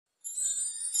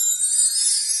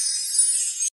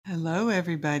Hello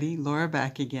everybody, Laura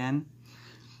back again.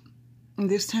 And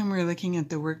this time we're looking at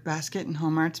the Workbasket and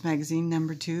Home Arts Magazine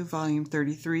number 2, volume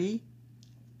 33,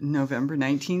 November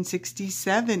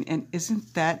 1967. And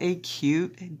isn't that a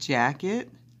cute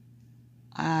jacket?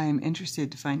 I'm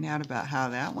interested to find out about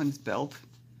how that one's built.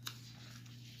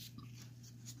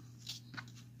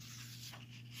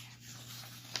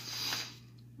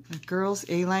 A girl's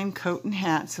A-line coat and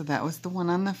hat, so that was the one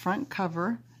on the front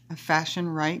cover. A fashion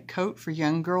right coat for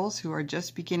young girls who are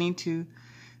just beginning to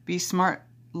be smart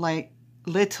like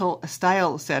little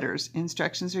style setters.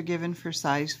 Instructions are given for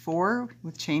size 4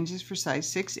 with changes for size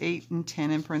 6, 8, and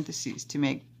 10 in parentheses. To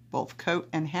make both coat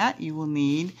and hat, you will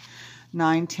need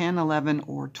 9, 10, 11,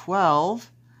 or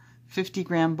 12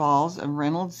 50-gram balls of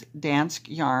Reynolds Dansk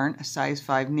yarn, a size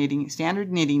 5 standard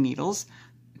knitting needles,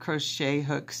 crochet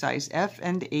hook size F,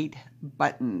 and 8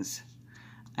 buttons.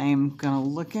 I'm going to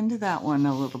look into that one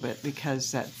a little bit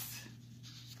because that's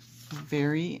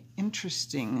very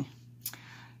interesting.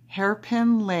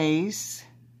 Hairpin lace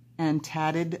and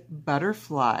tatted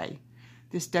butterfly.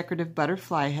 This decorative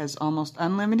butterfly has almost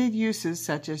unlimited uses,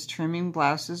 such as trimming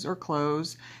blouses or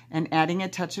clothes and adding a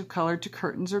touch of color to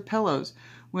curtains or pillows.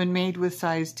 When made with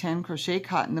size 10 crochet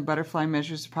cotton, the butterfly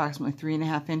measures approximately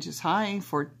 3.5 inches high,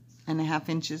 4.25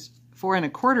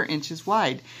 inches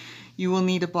wide. You will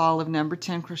need a ball of number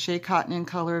 10 crochet cotton in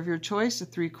color of your choice, a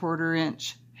 3/4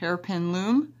 inch hairpin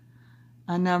loom,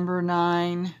 a number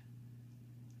 9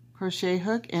 crochet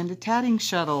hook, and a tatting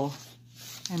shuttle.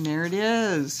 And there it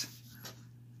is.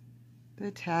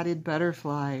 The tatted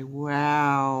butterfly.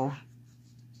 Wow.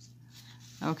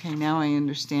 Okay, now I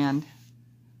understand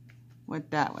what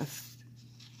that was.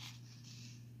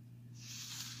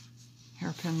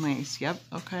 Hairpin lace. Yep.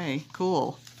 Okay,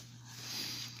 cool.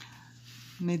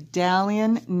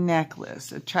 Medallion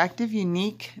necklace. Attractive,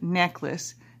 unique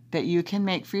necklace that you can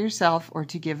make for yourself or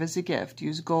to give as a gift.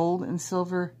 Use gold and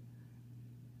silver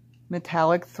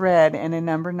metallic thread and a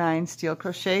number 9 steel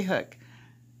crochet hook.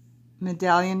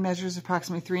 Medallion measures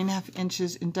approximately 3.5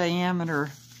 inches in diameter.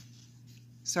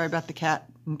 Sorry about the cat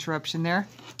interruption there.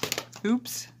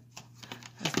 Oops.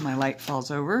 As my light falls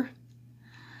over.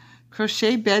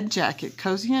 Crochet bed jacket.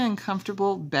 Cozy and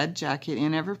comfortable bed jacket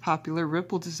in ever popular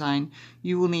ripple design.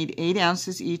 You will need 8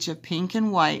 ounces each of pink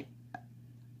and white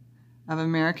of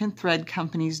American Thread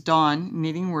Company's Dawn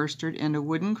knitting worsted and a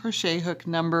wooden crochet hook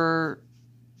number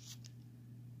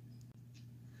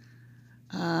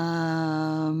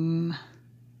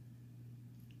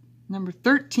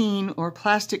 13 or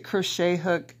plastic crochet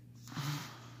hook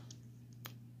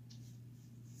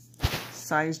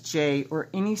size J, or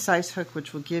any size hook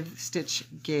which will give stitch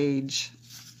gauge.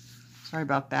 Sorry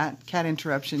about that. Cat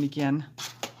interruption again.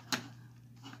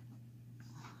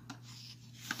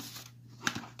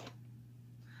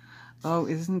 Oh,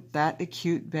 isn't that a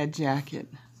cute bed jacket?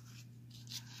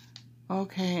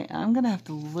 Okay, I'm going to have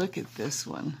to look at this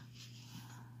one.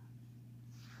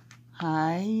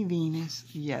 Hi, Venus.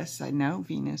 Yes, I know,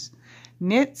 Venus.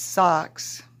 Knit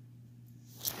socks.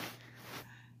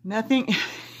 Nothing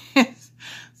is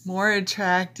more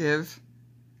attractive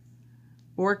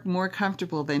or more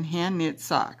comfortable than hand knit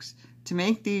socks. To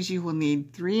make these, you will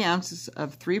need 3 ounces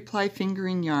of 3-ply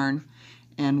fingering yarn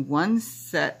and 1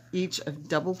 set each of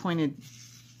double pointed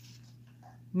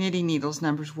knitting needles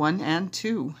numbers 1 and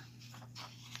 2.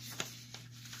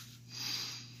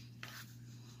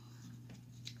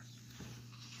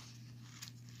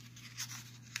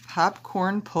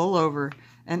 Popcorn pullover.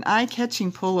 An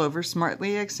eye-catching pullover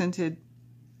smartly accented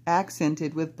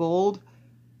with bold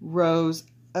rows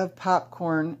of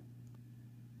popcorn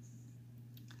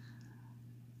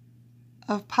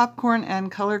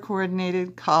and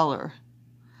color-coordinated collar.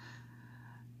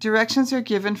 Directions are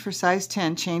given for size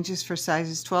 10. Changes for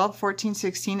sizes 12, 14,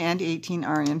 16, and 18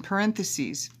 are in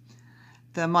parentheses.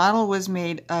 The model was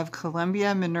made of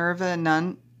Columbia Minerva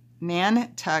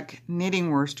Nantuck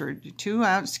knitting worsted,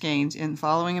 2-ounce skeins in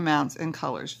following amounts and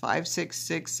colors: 5, 6,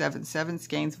 6, 7, 7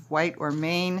 skeins of white or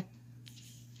main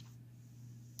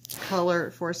color,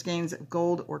 4 skeins of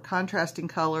gold or contrasting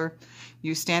color.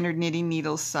 Use standard knitting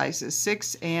needles sizes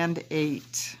 6 and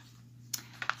 8.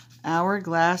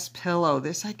 Hourglass pillow.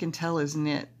 This I can tell is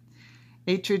knit.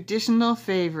 A traditional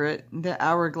favorite, the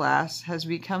hourglass, has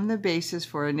become the basis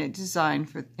for a knit design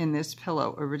in this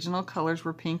pillow. Original colors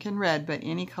were pink and red, but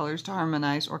any colors to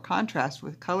harmonize or contrast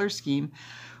with color scheme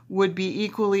would be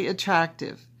equally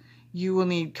attractive. You will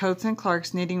need Coats &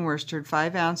 Clark's knitting worsted,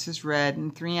 5 ounces red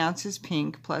and 3 ounces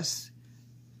pink, plus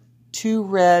 2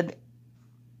 red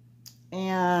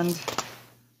and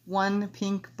 1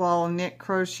 pink ball knit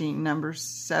crochet, number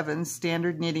 7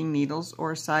 standard knitting needles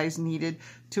or size needed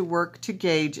to work to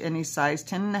gauge, and a size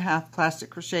 10.5 plastic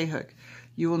crochet hook.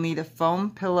 You will need a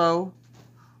foam pillow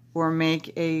or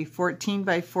make a 14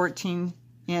 by 14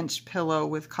 inch pillow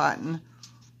with cotton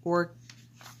or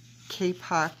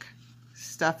kapok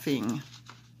stuffing.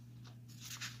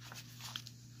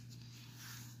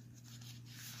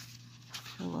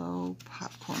 Pillow,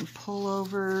 popcorn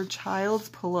pullover, child's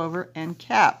pullover, and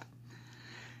cap.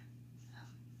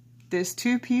 This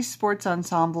two-piece sports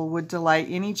ensemble would delight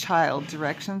any child.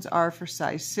 Directions are for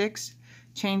size 6.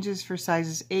 Changes for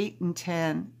sizes 8 and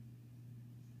 10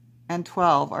 and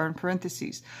 12 are in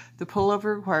parentheses. The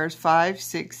pullover requires 5,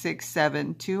 6, 6,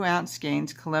 7 2-ounce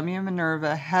skeins, Columbia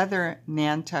Minerva Heather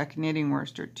Nantuck knitting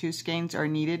worsted. 2 skeins are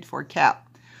needed for cap.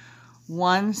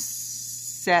 1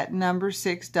 set number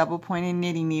 6 double-pointed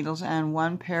knitting needles and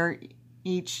 1 pair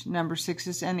each number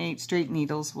 6s and 8 straight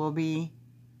needles will be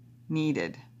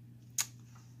needed.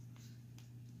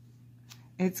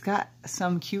 It's got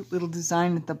some cute little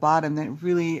design at the bottom that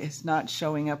really is not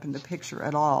showing up in the picture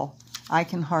at all. I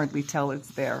can hardly tell it's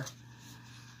there.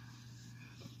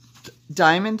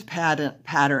 Diamond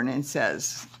pattern, it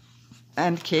says.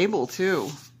 And cable, too.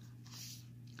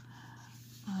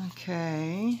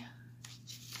 Okay.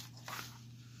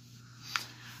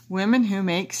 Women who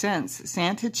make sense.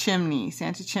 Santa chimney.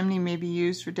 Santa chimney may be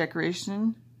used for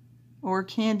decoration or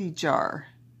candy jar.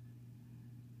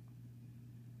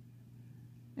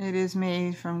 It is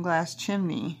made from glass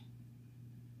chimney.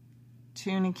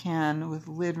 Tuna can with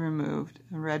lid removed.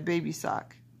 A red baby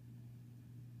sock.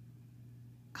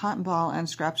 Cotton ball and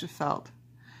scraps of felt.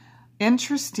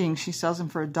 Interesting. She sells them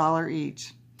for $1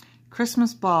 each.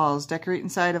 Christmas balls. Decorate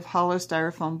inside of hollow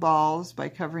styrofoam balls by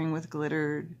covering with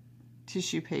glittered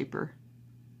tissue paper.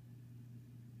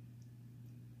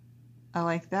 I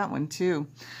like that one too.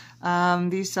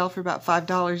 These sell for about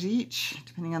 $5 each,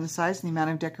 depending on the size and the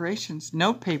amount of decorations.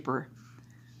 Note paper.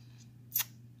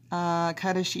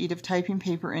 Cut a sheet of typing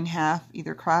paper in half,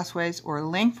 either crossways or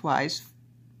lengthwise.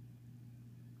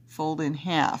 Fold in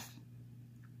half.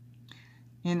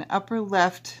 In upper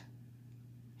left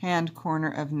hand corner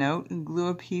of note, glue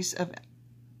a piece of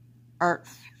art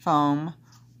foam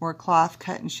or cloth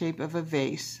cut in shape of a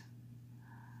vase.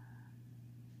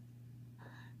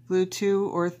 Glue 2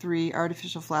 or 3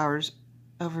 artificial flowers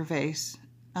over vase.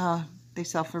 They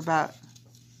sell for about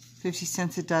 50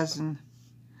 cents a dozen.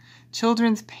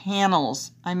 Children's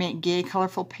panels. I make gay,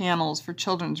 colorful panels for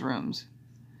children's rooms.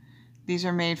 These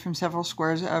are made from several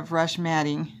squares of rush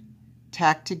matting,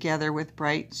 tacked together with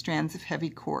bright strands of heavy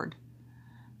cord.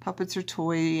 Puppets or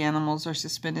toy animals are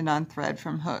suspended on thread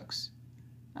from hooks.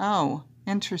 Oh,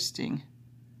 interesting.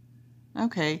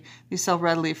 Okay, these sell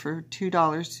readily for $2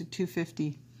 to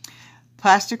 $2.50.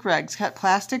 Plastic rugs. Cut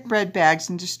plastic bread bags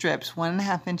into strips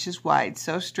 1.5 inches wide.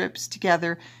 Sew strips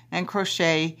together and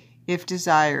crochet if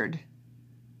desired.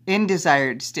 In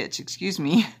desired stitch, excuse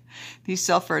me. These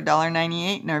sell for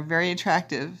 $1.98 and are very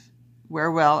attractive. Wear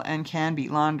well and can be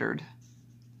laundered.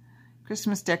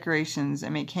 Christmas decorations. I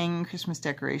make hanging Christmas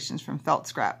decorations from felt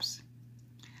scraps.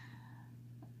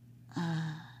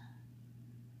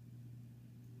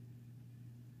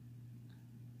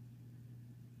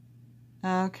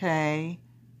 Okay,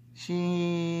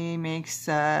 she makes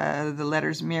the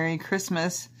letters Merry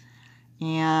Christmas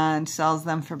and sells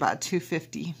them for about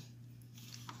 $2.50.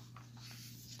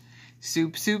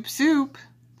 Soup, soup, soup.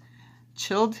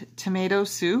 Chilled tomato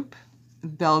soup,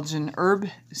 Belgian herb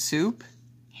soup,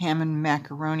 ham and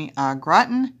macaroni au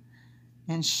gratin,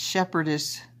 and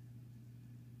shepherdess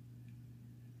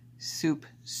soup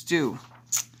stew.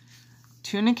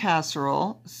 Tuna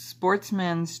casserole,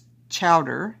 sportsman's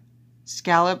chowder,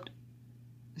 scallop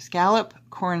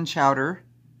corn chowder,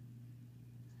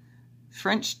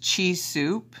 French cheese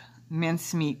soup,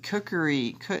 mincemeat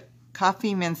cookery,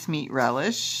 coffee mincemeat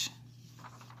relish,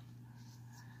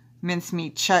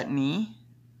 mincemeat chutney,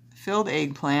 filled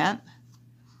eggplant,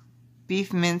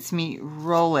 beef mincemeat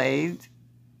roulade.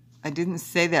 I didn't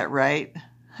say that right.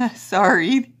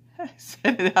 Sorry. I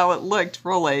said it how it looked,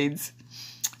 roulades.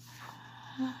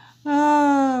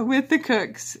 With the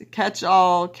cooks,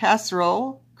 catch-all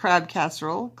casserole, crab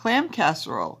casserole, clam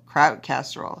casserole, kraut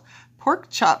casserole,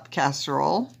 pork chop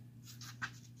casserole.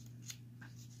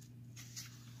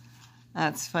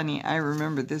 That's funny. I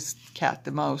remember this cat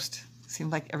the most.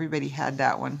 Seemed like everybody had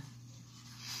that one.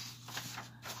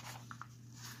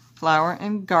 Flower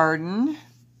and garden,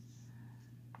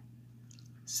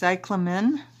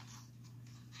 cyclamen.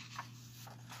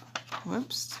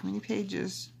 Whoops, too many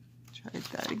pages. Try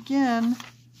that again.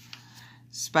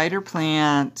 Spider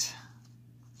plant.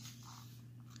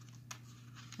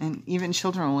 And even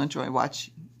children will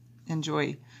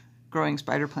enjoy growing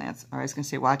spider plants. Or I was going to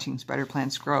say watching spider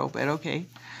plants grow, but okay.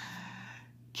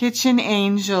 Kitchen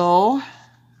Angel.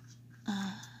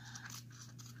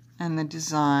 And the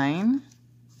design.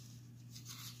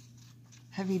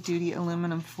 Heavy duty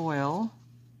aluminum foil.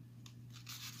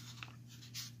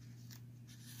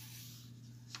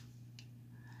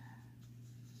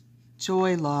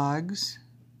 Joy logs.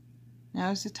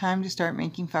 Now is the time to start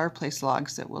making fireplace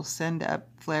logs that will send up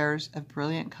flares of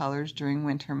brilliant colors during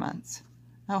winter months.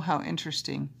 Oh, how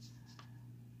interesting.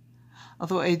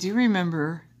 Although I do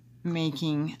remember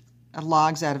making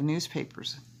logs out of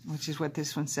newspapers, which is what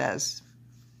this one says.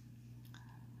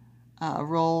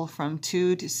 Roll from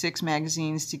 2 to 6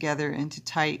 magazines together into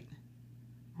tight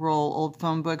roll. Old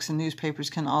phone books and newspapers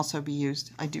can also be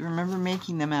used. I do remember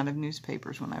making them out of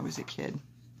newspapers when I was a kid.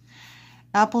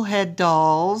 Applehead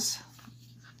dolls.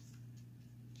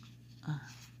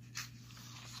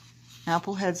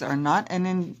 Appleheads are not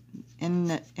an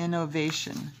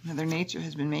innovation. Mother Nature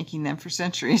has been making them for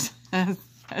centuries.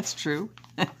 That's true.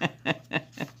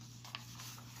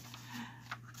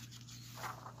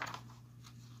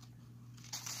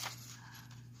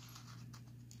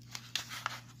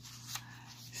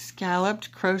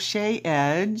 Scalloped crochet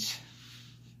edge.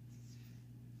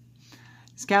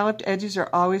 Scalloped edges are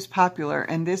always popular,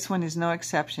 and this one is no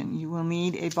exception. You will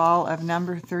need a ball of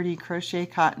number 30 crochet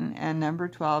cotton and number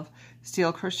 12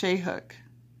 steel crochet hook.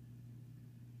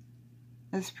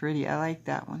 That's pretty. I like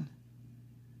that one.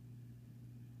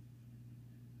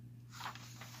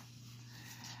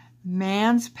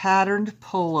 Man's patterned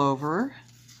pullover.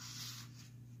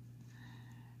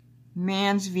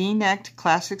 Man's V-necked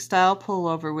classic style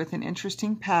pullover with an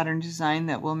interesting pattern design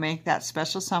that will make that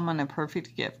special someone a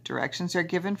perfect gift. Directions are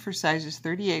given for sizes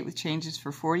 38 with changes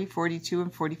for 40, 42,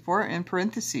 and 44 in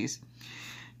parentheses.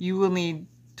 You will need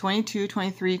 22,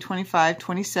 23, 25,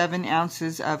 27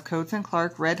 ounces of Coats &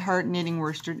 Clark Red Heart knitting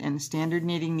worsted and standard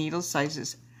knitting needle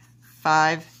sizes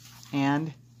 5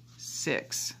 and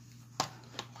 6.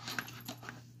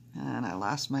 And I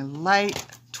lost my light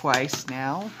twice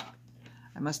now.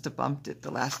 I must have bumped it the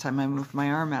last time I moved my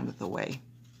arm out of the way.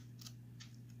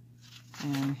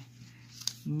 And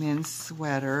men's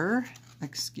sweater.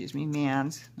 Excuse me,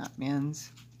 man's, not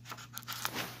men's.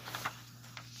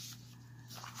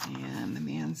 And the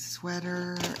man's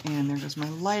sweater. And there goes my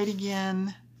light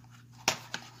again.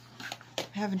 I'm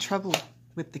having trouble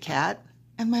with the cat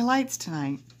and my lights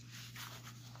tonight.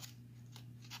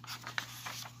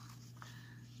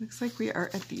 Looks like we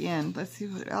are at the end. Let's see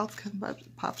what else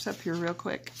pops up here real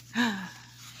quick.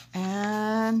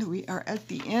 And we are at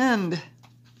the end.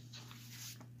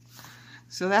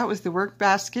 So that was the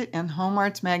Workbasket and Home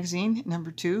Arts Magazine,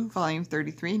 number 2, volume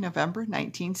 33, November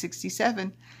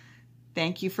 1967.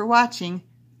 Thank you for watching.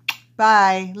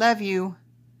 Bye. Love you.